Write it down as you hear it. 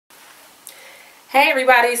Hey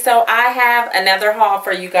everybody, so I have another haul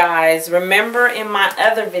for you guys. Remember in my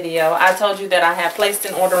other video I told you that I had placed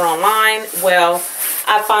an order online? Well,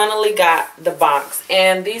 I finally got the box,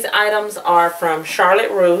 and these items are from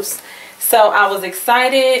Charlotte Russe. So I was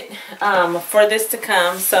excited for this to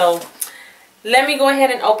come. So let me go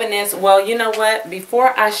ahead and open this. Well, you know what,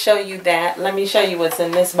 before I show you that, let me show you what's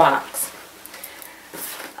in this box.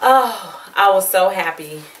 Oh, I was so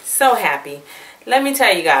happy, so happy. Let me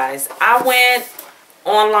tell you guys, I went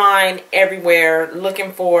online everywhere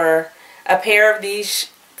looking for a pair of these,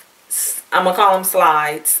 I'm gonna call them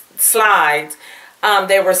slides.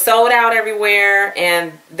 They were sold out everywhere,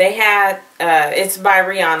 and they had it's by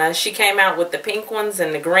Rihanna. She came out with the pink ones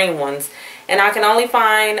and the green ones, and I can only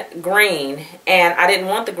find green, and I didn't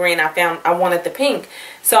want the green. I wanted the pink.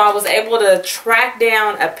 So I was able to track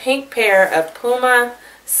down a pink pair of Puma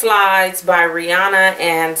slides by Rihanna,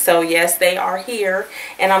 and so yes, they are here,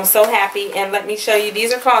 and I'm so happy. And let me show you,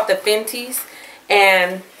 these are called the Fenties,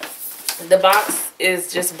 and the box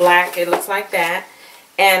is just black. It looks like that.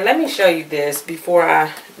 And let me show you this before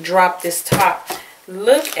I drop this top.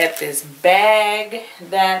 Look at this bag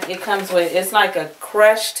that it comes with. It's like a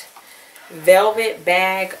crushed velvet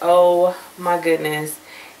bag. Oh my goodness.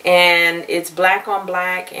 And it's black on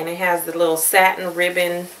black, and it has the little satin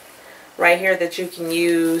ribbon right here that you can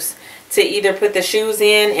use to either put the shoes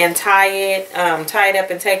in and tie it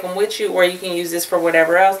up and take them with you, or you can use this for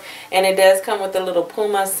whatever else. And it does come with a little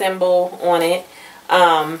Puma symbol on it.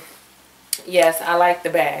 Yes, I like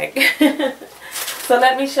the bag. So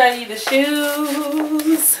let me show you the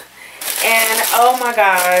shoes. And oh my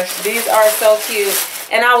gosh, these are so cute.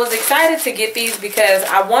 And I was excited to get these because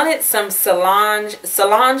I wanted some Solange.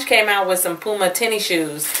 Solange came out with some Puma tennis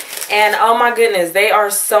shoes. And oh my goodness, they are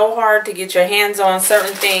so hard to get your hands on,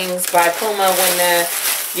 certain things by Puma, when the,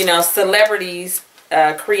 you know, celebrities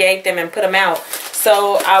create them and put them out.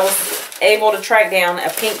 So I was able to track down a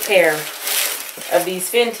pink pair of these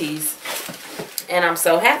Fenties, and I'm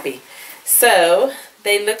so happy. So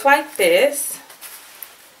they look like this.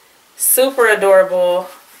 Super adorable.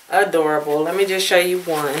 Adorable. Let me just show you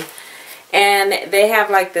one. And they have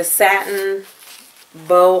like the satin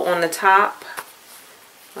bow on the top.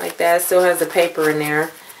 Like that. Still has the paper in there.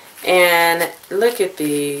 And look at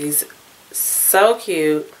these. So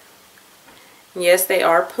cute. Yes, they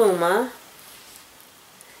are Puma.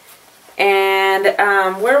 And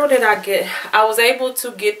where did I get? I was able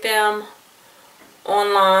to get them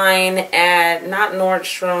online at, not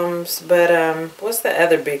Nordstrom's, but what's the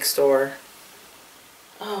other big store?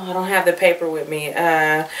 Oh, I don't have the paper with me.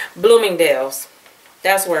 Bloomingdale's.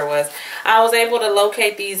 That's where it was. I was able to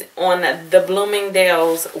locate these on the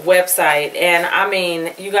Bloomingdale's website. And I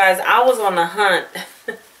mean, you guys, I was on the hunt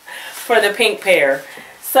for the pink pair.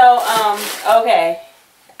 So, okay.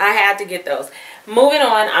 I had to get those. Moving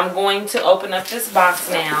on, I'm going to open up this box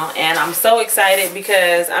now. And I'm so excited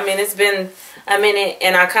because, I mean, it's been a minute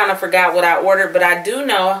and I kind of forgot what I ordered. But I do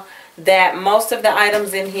know that most of the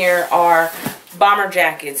items in here are bomber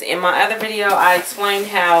jackets. In my other video, I explained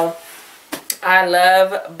how I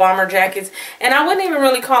love bomber jackets, and I wouldn't even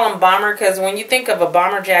really call them bomber, because when you think of a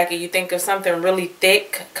bomber jacket, you think of something really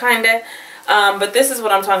thick, kind of. But this is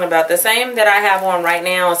what I'm talking about. The same that I have on right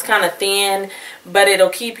now is kind of thin, but it'll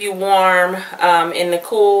keep you warm in the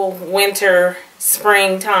cool winter,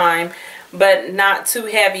 springtime, but not too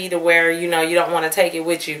heavy to where, you know, you don't want to take it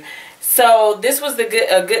with you. So this was a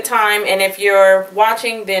good time, and if you're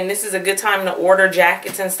watching, then this is a good time to order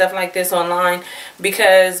jackets and stuff like this online,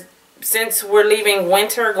 because since we're leaving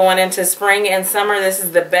winter going into spring and summer, this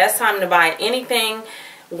is the best time to buy anything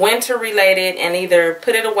winter related and either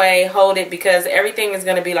put it away, hold it, because everything is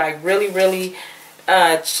going to be like really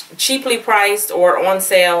cheaply priced or on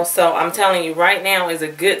sale. So I'm telling you, right now is a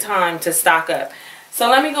good time to stock up. So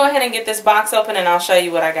let me go ahead and get this box open, and I'll show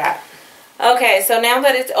you what I got. Okay, so now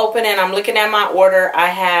that it's open and I'm looking at my order, I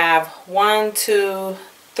have 1, 2,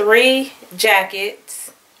 3 jackets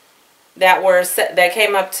that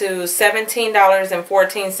came up to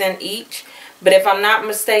 $17.14 each. But if I'm not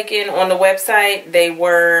mistaken, on the website they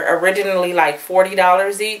were originally like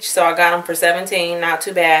 $40 each, so I got them for $17, not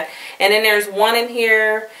too bad. And then there's one in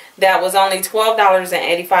here that was only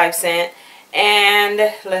 $12.85,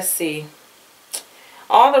 and let's see.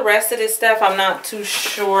 All the rest of this stuff, I'm not too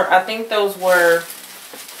sure. I think those were,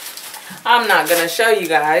 I'm not going to show you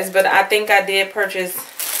guys, but I think I did purchase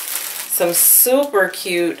some super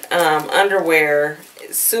cute underwear.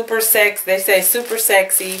 Super sex, they say super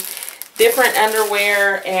sexy, different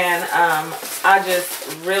underwear. And I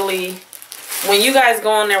just really, when you guys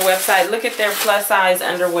go on their website, look at their plus size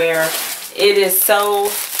underwear. It is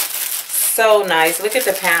so nice. Look at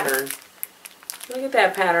the pattern. Look at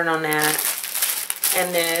that pattern on that.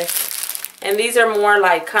 And this. And these are more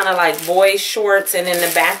like kind of like boy shorts, and then the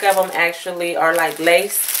back of them actually are like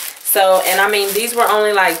lace. So, and I mean, these were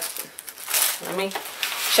only like, let me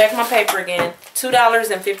check my paper again,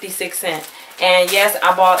 $2.56. And yes,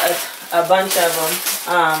 I bought a bunch of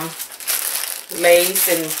them, lace,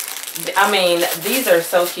 and I mean, these are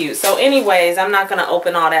so cute. So anyways, I'm not going to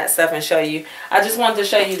open all that stuff and show you. I just wanted to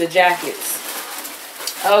show you the jackets.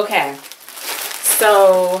 Okay,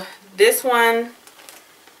 so this one,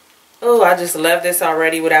 oh, I just love this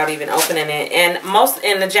already without even opening it. And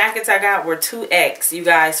the jackets I got were 2X, you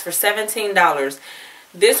guys, for $17.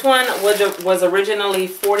 This one was originally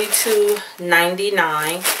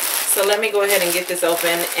 $42.99. So let me go ahead and get this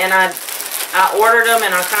open. And I ordered them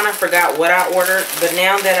and I kind of forgot what I ordered. But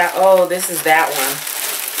now that oh, this is that one.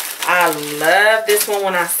 I love this one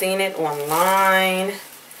when I seen it online.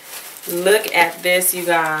 Look at this, you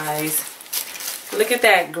guys. Look at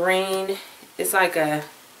that green. It's like a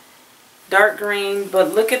dark green,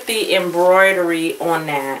 but look at the embroidery on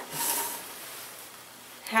that.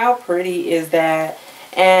 How pretty is that?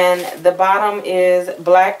 And the bottom is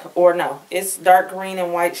black, or no, it's dark green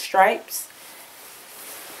and white stripes.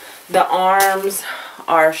 The arms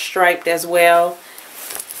are striped as well,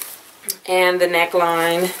 and the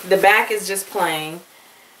neckline. The back is just plain,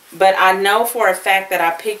 but I know for a fact that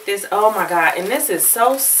I picked this. Oh my god, and this is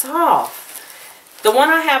so soft. The one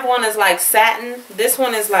I have on is like satin. This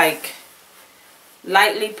one is like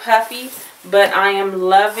lightly puffy, but I am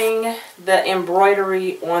loving the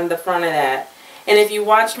embroidery on the front of that. And if you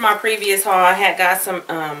watched my previous haul, I had got some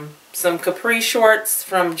capri shorts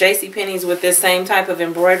from JCPenney's with this same type of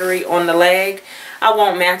embroidery on the leg. I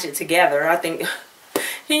won't match it together. I think,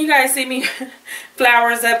 can you guys see me?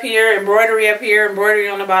 Flowers up here, embroidery up here, embroidery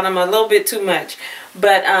on the bottom, a little bit too much.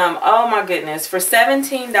 But oh my goodness, for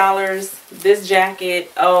 $17, this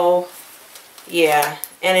jacket, oh yeah,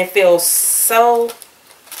 and it feels so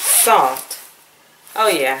soft. Oh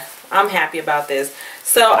yeah, I'm happy about this.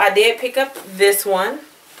 So I did pick up this one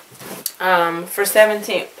for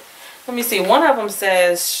 $17. Let me see, one of them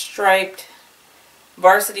says striped,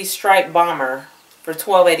 varsity striped bomber for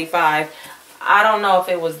 $12.85. I don't know if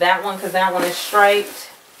it was that one because that one is striped.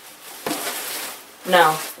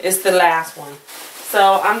 No, it's the last one.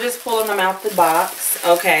 So I'm just pulling them out the box.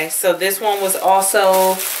 Okay, so this one was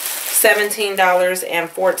also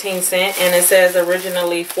 $17.14, and it says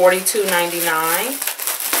originally $42.99.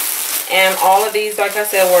 And all of these, like I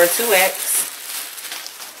said, were 2X.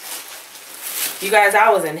 You guys, I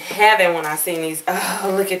was in heaven when I seen these.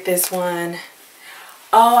 Oh, look at this one.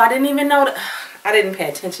 Oh, I didn't even know. I didn't pay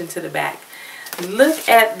attention to the back. Look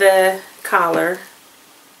at the collar.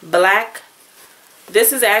 Black.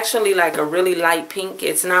 This is actually like a really light pink.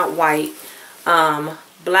 It's not white.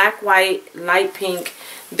 Black, white, light pink.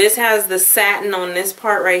 This has the satin on this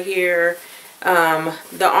part right here. The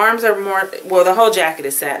arms are more, well, the whole jacket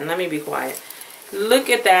is satin. Let me be quiet. Look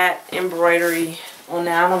at that embroidery on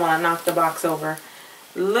that. I don't want to knock the box over.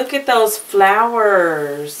 Look at those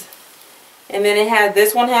flowers. And then it has,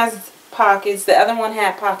 this one has pockets. The other one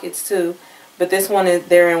had pockets too. But this one is,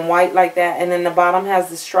 they're in white like that. And then the bottom has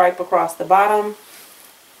the stripe across the bottom.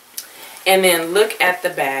 And then look at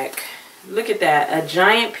the back. Look at that. A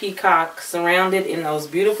giant peacock surrounded in those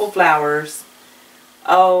beautiful flowers.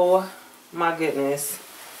 Oh my goodness.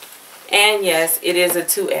 And yes, it is a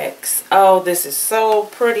 2X. Oh, this is so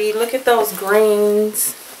pretty. Look at those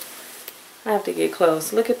greens. I have to get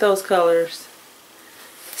close. Look at those colors.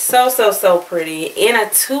 So, so, so pretty. In a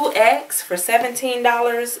 2X for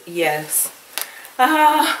 $17? Yes.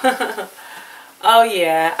 Oh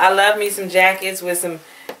yeah. I love me some jackets with some,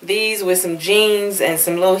 these with some jeans and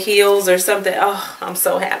some little heels or something. Oh, I'm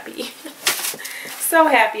so happy. So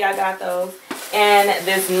happy I got those. And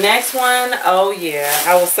this next one, oh yeah,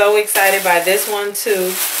 I was so excited by this one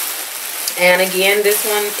too. And again, this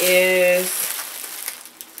one is,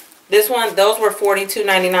 this one, those were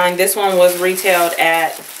 $42.99. This one was retailed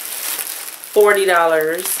at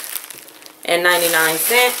 $40.99. And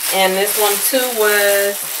this one too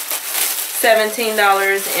was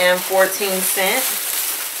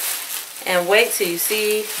 $17.14. And wait till you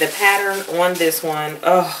see the pattern on this one.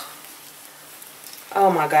 Oh, oh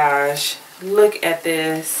my gosh. Look at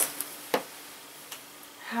this.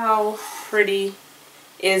 How pretty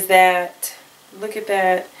is that? Look at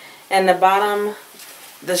that. And the bottom,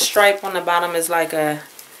 the stripe on the bottom is like a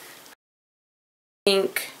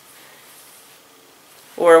pink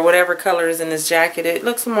or whatever color is in this jacket. It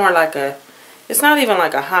looks more like a, it's not even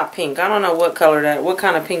like a hot pink. I don't know what color that, what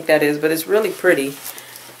kind of pink that is, but it's really pretty.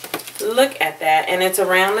 Look at that. And it's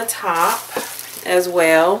around the top as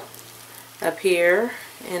well. up here,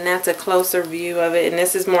 and that's a closer view of it. And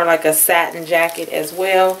this is more like a satin jacket as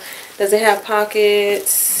well. Does it have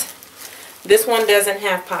pockets? This one doesn't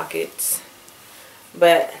have pockets,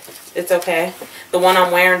 but it's okay. The one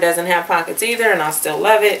I'm wearing doesn't have pockets either, and I still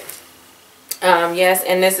love it. Yes,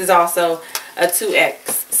 and this is also a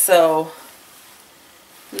 2X, so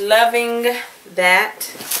loving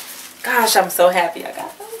that. Gosh, I'm so happy I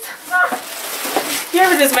got those. You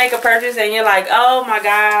ever just make a purchase and you're like, oh my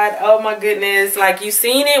God, oh my goodness, like you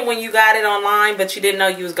seen it when you got it online, but you didn't know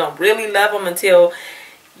you was gonna really love them until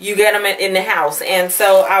you get them in the house. And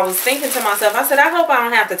so I was thinking to myself, I said, I hope I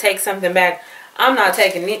don't have to take something back. I'm not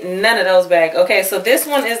taking none of those back. Okay, so this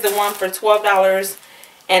one is the one for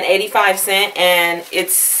 $12.85, and it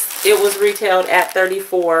was retailed at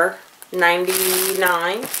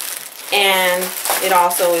 $34.99. And it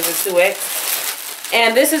also is a 2X.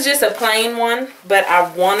 And this is just a plain one, but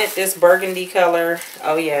I wanted this burgundy color.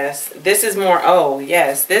 Oh yes, this is more, oh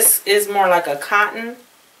yes, this is more like a cotton,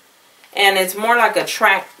 and it's more like a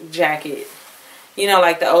track jacket. You know,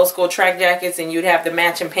 like the old school track jackets, and you'd have the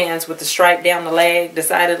matching pants with the stripe down the leg, the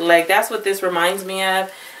side of the leg. That's what this reminds me of,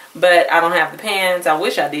 but I don't have the pants. I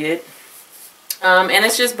wish I did. And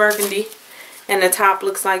it's just burgundy, and the top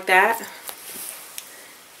looks like that.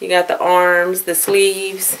 You got the arms, the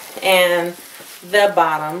sleeves, and the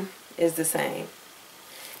bottom is the same.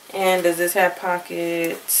 And does this have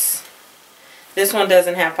pockets? This one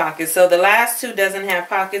doesn't have pockets. So the last two doesn't have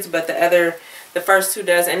pockets, but the first two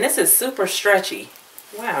does. And this is super stretchy.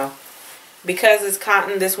 Wow. Because it's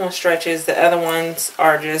cotton, this one stretches. The other ones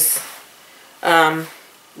are just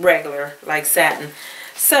regular, like satin.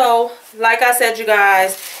 So, like I said, you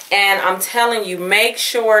guys, and I'm telling you, make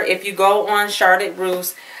sure if you go on Charlotte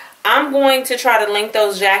Russe, I'm going to try to link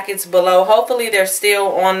those jackets below. Hopefully they're still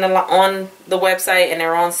on the website and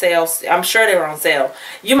they're on sale. I'm sure they're on sale.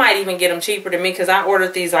 You might even get them cheaper than me, because I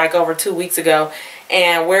ordered these like over 2 weeks ago,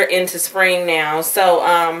 and we're into spring now. So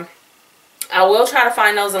I will try to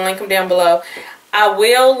find those and link them down below. I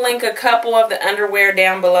will link a couple of the underwear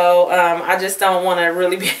down below. I just don't want to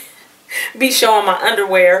really be showing my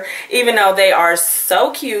underwear, even though they are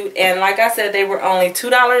so cute. And like I said, they were only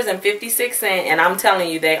 $2.56, and I'm telling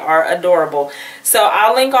you, they are adorable. So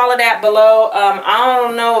I'll link all of that below. I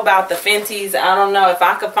don't know about the Fenties. I don't know if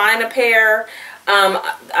I could find a pair.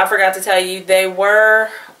 I forgot to tell you, they were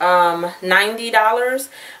 $90,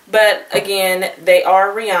 but again, they are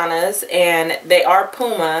Rihanna's and they are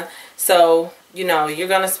Puma, so you know you're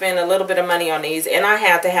gonna spend a little bit of money on these. And I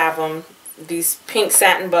had to have them. These pink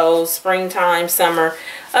satin bows, springtime, summer,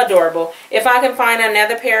 adorable. If I can find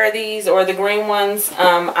another pair of these or the green ones,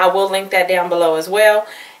 I will link that down below as well.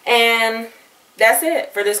 And that's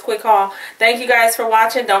it for this quick haul. Thank you guys for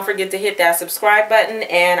watching. Don't forget to hit that subscribe button,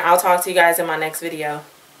 and I'll talk to you guys in my next video.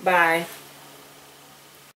 Bye.